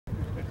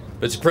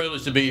But it's a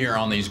privilege to be here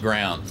on these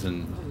grounds,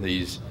 and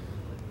these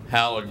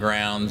hallowed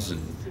grounds.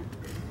 And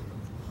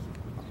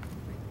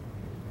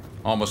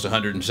almost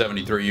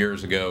 173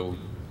 years ago,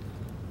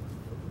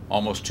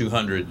 almost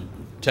 200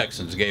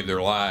 Texans gave their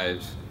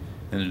lives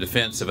in the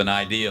defense of an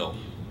ideal.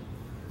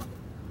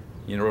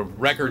 You know,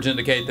 records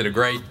indicate that a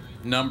great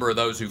number of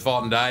those who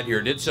fought and died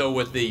here did so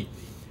with the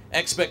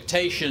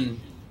expectation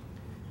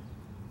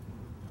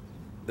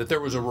that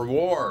there was a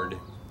reward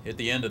at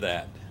the end of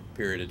that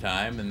period of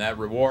time, and that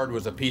reward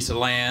was a piece of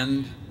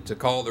land to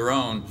call their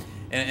own.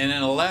 And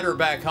in a letter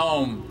back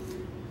home,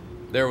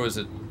 there was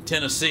a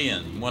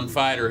Tennessean, one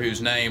fighter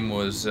whose name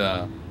was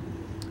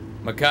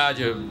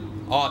Micajah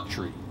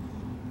Autry,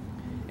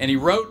 and he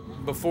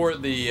wrote before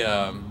the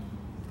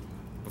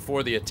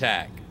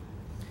attack.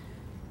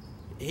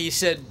 He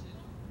said,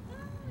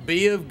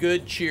 "Be of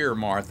good cheer,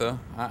 Martha.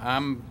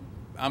 I'm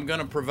going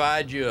to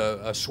provide you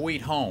a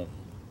sweet home."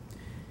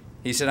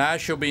 He said, "I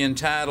shall be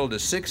entitled to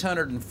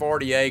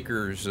 640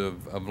 acres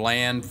of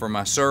land for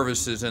my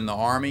services in the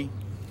Army,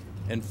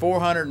 and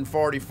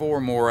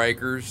 444 more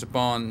acres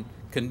upon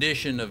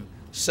condition of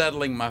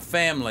settling my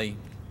family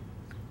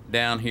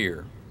down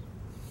here."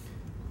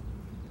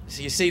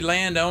 So you see,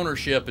 land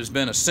ownership has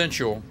been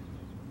essential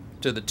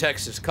to the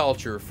Texas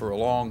culture for a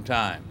long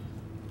time.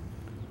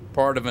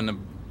 Part of an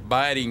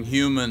abiding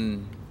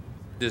human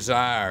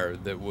desire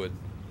that would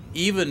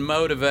even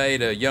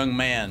motivate a young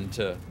man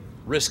to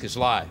risk his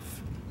life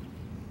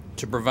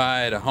to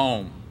provide a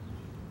home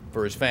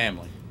for his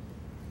family.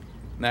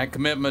 And that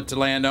commitment to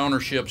land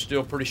ownership is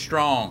still pretty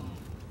strong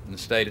in the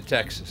state of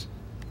Texas.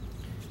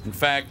 In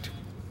fact,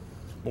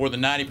 more than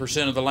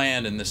 90% of the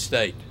land in this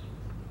state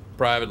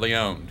privately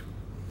owned.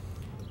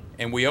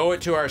 And we owe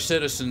it to our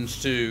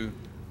citizens to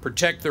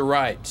protect their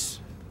rights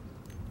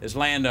as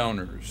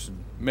landowners,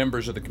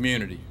 members of the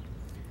community.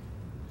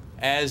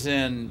 As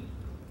in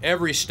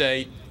every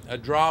state, a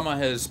drama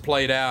has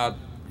played out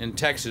in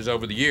Texas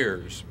over the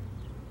years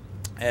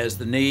as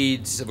the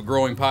needs of a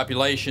growing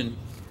population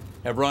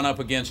have run up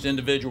against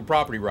individual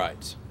property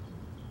rights.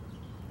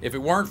 If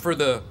it weren't for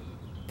the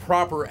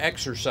proper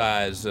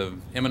exercise of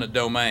eminent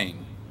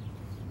domain,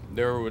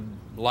 there would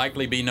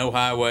likely be no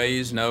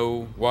highways,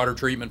 no water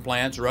treatment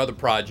plants, or other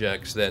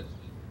projects that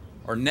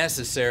are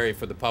necessary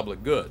for the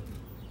public good.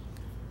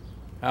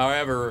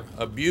 However,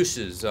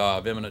 abuses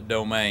of eminent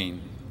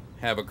domain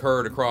have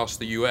occurred across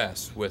the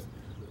U.S., with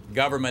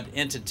government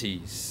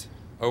entities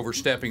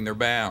overstepping their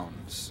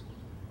bounds.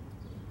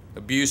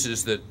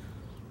 Abuses that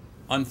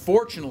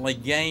unfortunately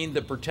gained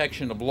the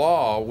protection of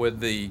law with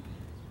the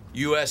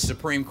U.S.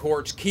 Supreme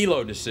Court's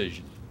Kelo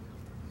decision.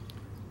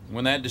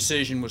 When that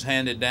decision was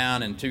handed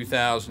down in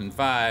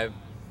 2005,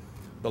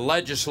 the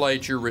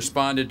legislature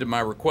responded to my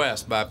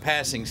request by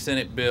passing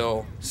Senate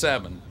Bill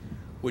 7,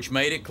 which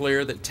made it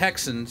clear that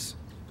Texans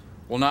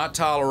will not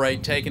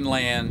tolerate taking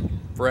land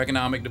for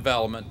economic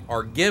development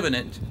or giving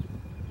it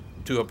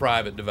to a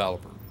private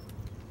developer.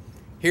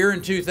 Here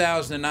in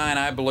 2009,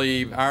 I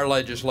believe our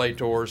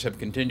legislators have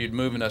continued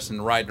moving us in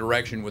the right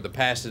direction with the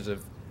passage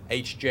of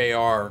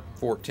H.J.R.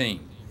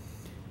 14.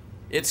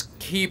 Its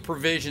key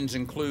provisions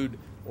include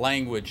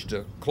language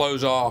to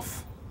close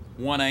off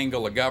one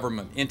angle a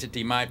government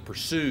entity might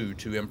pursue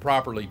to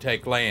improperly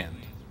take land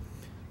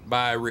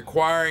by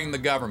requiring the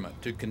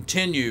government to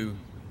continue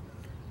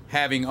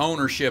having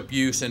ownership,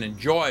 use, and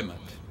enjoyment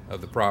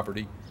of the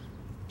property.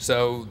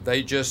 So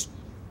they just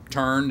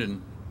turned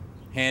and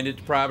handed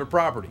to private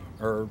property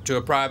or to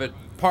a private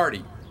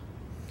party.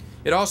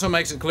 It also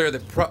makes it clear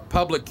that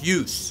public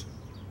use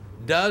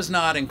does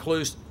not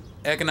include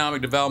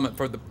economic development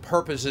for the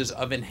purposes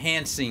of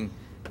enhancing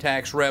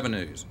tax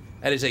revenues.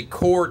 That is a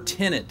core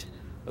tenet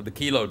of the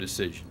Kelo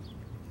decision.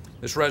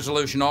 This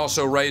resolution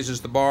also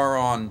raises the bar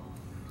on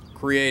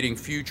creating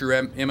future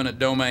eminent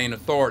domain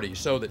authorities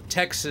so that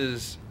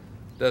Texas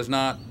does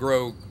not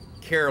grow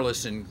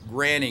careless in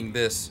granting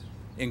this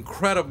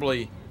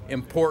incredibly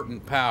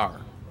important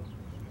power.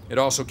 It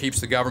also keeps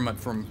the government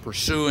from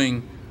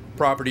pursuing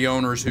property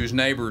owners whose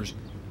neighbors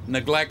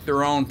neglect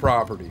their own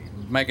property,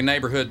 make a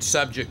neighborhood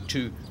subject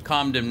to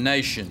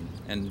condemnation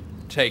and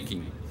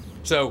taking.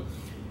 So,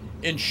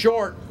 in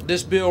short,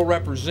 this bill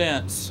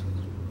represents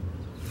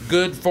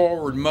good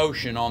forward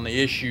motion on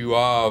the issue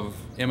of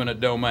eminent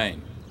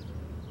domain.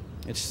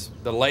 It's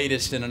the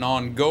latest in an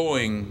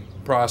ongoing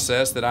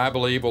process that I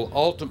believe will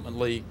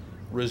ultimately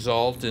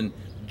result in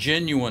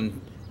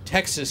genuine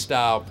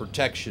Texas-style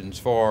protections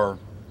for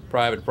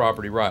private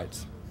property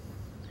rights.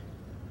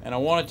 And I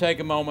want to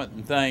take a moment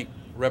and thank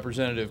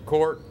Representative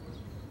Court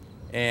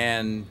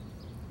and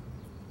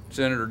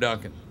Senator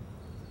Duncan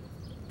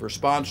for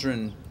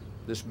sponsoring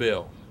this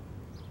bill.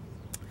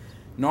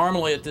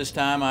 Normally at this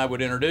time I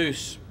would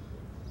introduce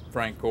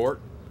Frank Court,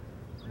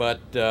 but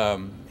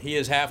he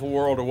is half a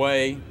world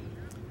away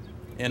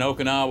in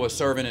Okinawa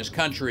serving his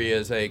country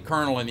as a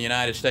colonel in the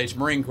United States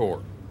Marine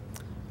Corps.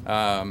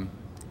 And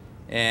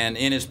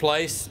in his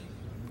place,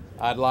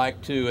 I'd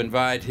like to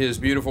invite his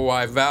beautiful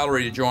wife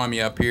Valerie to join me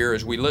up here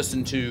as we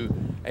listen to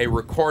a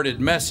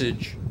recorded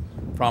message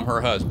from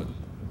her husband.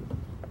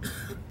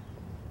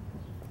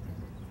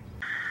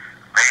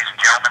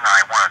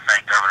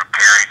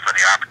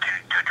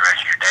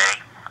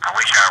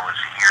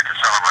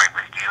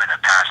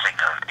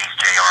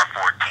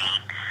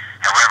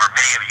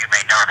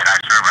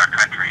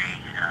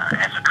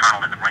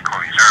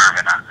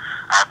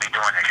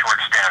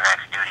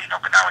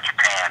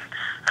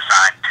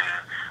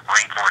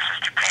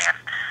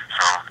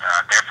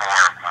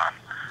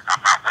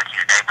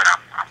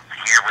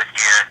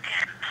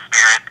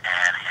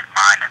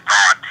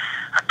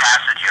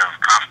 of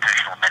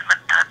constitutional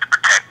amendment to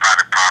protect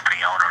private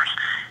property owners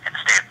in the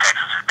state of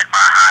Texas has been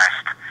my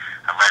highest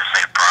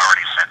legislative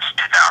priority since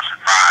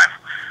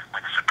 2005,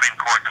 when the Supreme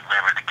Court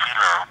delivered the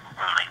Kelo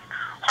ruling,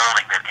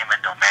 holding that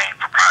eminent domain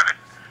for private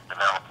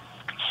development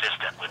is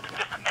consistent with the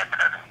Fifth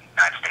Amendment of the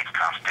United States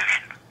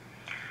Constitution.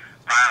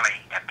 Finally,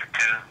 after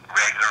 2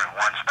 regular and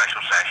 1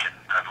 special session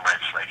of the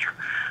legislature,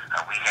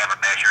 we have a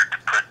measure to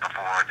put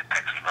before the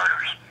Texas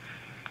voters.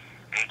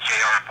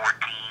 H.J.R.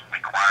 14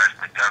 requires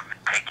the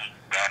government taking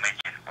damage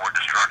or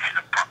destruction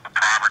of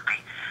property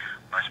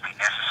must be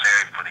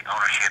necessary for the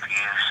ownership,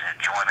 use, and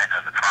enjoyment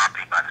of the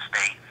property by the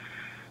state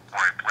or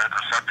a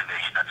political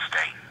subdivision of the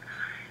state.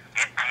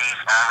 Entities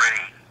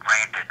already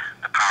granted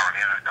the power of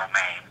eminent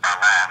domain by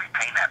law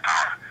retain that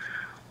power,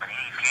 but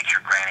any future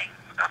granting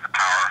of the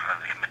power of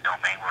eminent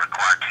domain will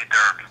require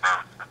 2/3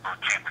 vote of both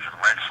chambers of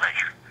the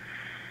legislature.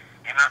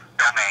 Eminent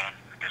domain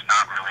is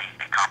not really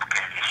a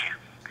complicated issue.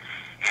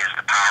 It is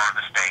the power of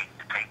the state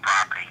to take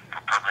property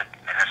for public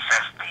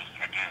necessity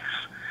and use.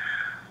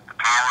 The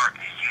power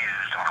is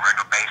used on a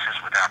regular basis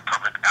without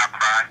public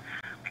outcry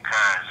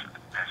because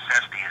the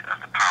necessity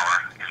of the power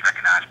is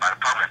recognized by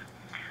the public.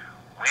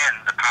 When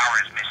the power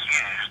is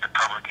misused, the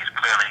public is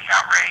clearly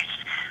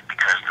outraged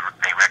because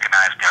they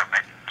recognize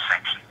government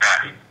sanctioned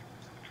theft.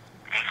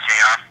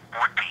 H.J.R.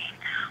 14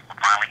 will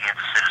finally give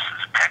the citizens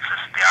of Texas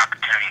the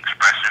opportunity to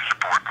express their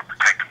support for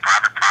protecting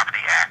private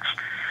property acts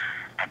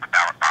at the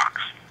ballot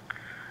box.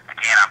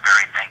 Again, I'm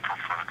very thankful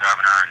for the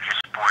governor and his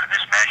support of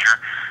this measure.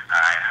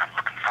 I'm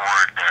looking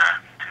forward to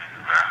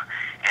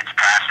its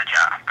passage.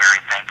 I'm very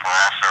thankful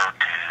also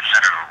to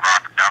Senator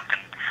Robert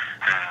Duncan,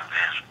 who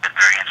has been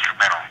very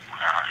instrumental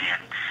in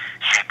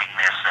shaping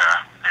this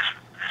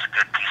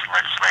good piece of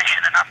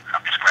legislation, and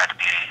I'm just glad to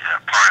be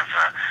part of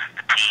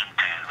the team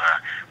to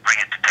bring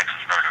it to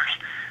Texas voters.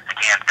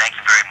 Again, thank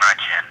you very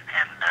much, and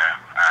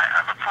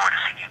I look forward to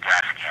seeing you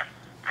guys again.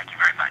 Thank you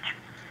very much.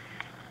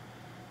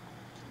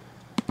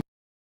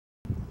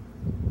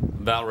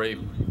 Valerie,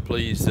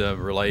 please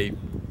relay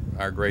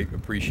our great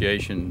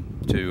appreciation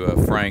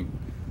to Frank,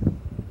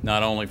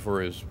 not only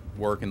for his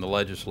work in the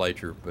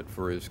legislature, but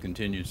for his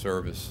continued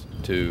service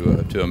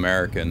to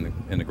America and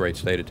in the great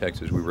state of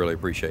Texas. We really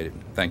appreciate it.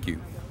 Thank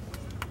you.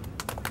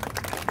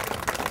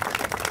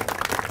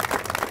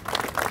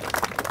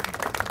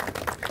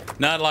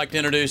 Now I'd like to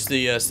introduce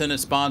the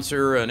Senate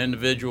sponsor, an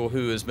individual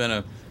who has been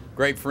a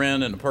great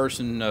friend and a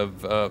person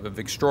of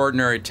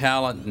extraordinary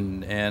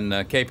talent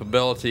and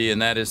capability, and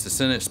that is the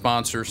Senate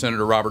sponsor,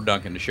 Senator Robert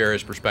Duncan, to share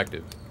his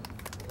perspective.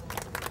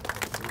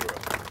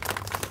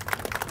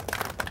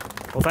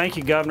 Well, thank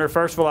you, Governor.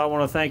 First of all, I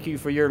want to thank you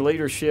for your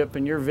leadership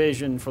and your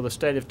vision for the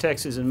state of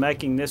Texas in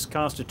making this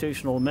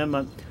constitutional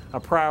amendment a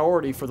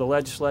priority for the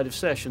legislative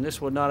session. This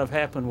would not have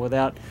happened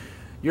without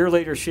your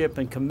leadership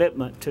and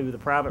commitment to the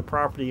private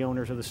property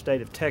owners of the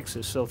state of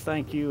Texas. So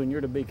thank you, and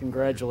you're to be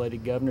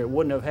congratulated, Governor. It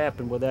wouldn't have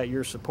happened without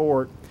your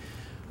support.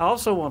 I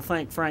also want to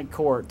thank Frank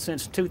Court.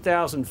 Since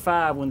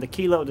 2005, when the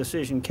Kelo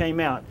decision came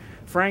out,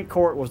 Frank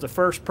Court was the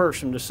first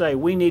person to say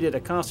we needed a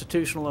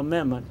constitutional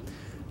amendment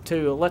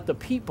to let the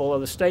people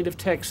of the state of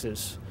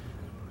Texas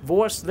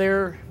voice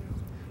their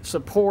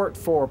support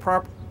for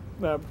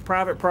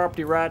private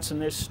property rights in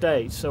this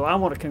state. So I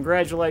want to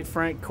congratulate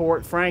Frank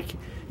Court. Frank,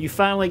 you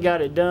finally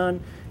got it done,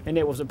 and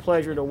it was a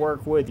pleasure to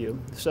work with you.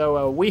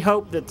 So we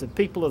hope that the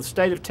people of the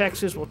state of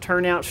Texas will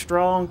turn out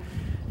strong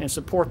and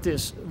support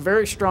this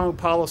very strong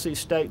policy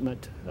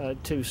statement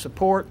to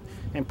support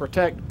and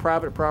protect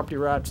private property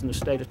rights in the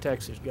state of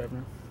Texas,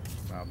 Governor.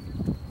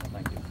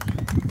 Thank you.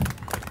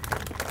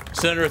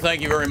 Senator,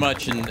 thank you very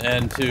much,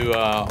 and to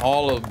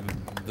all of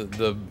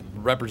the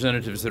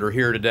representatives that are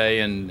here today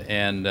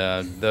and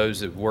those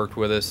that worked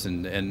with us,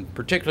 and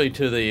particularly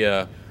to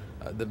the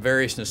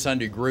various and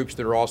sundry groups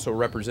that are also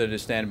represented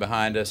standing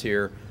behind us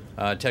here,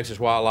 Texas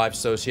Wildlife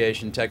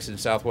Association, Texas and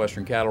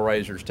Southwestern Cattle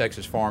Raisers,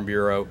 Texas Farm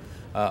Bureau,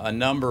 a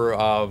number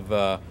of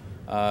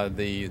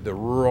the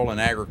rural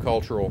and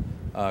agricultural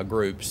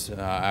groups.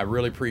 I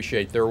really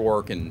appreciate their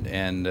work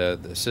and the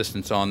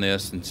assistance on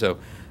this. And so,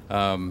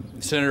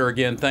 Senator,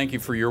 again, thank you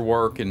for your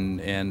work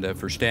and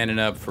for standing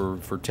up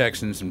for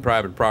Texans and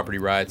private property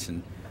rights.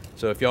 And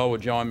so if y'all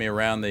would join me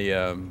around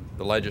the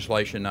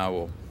legislation, I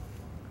will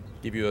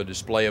give you a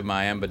display of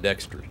my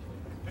ambidextrosity.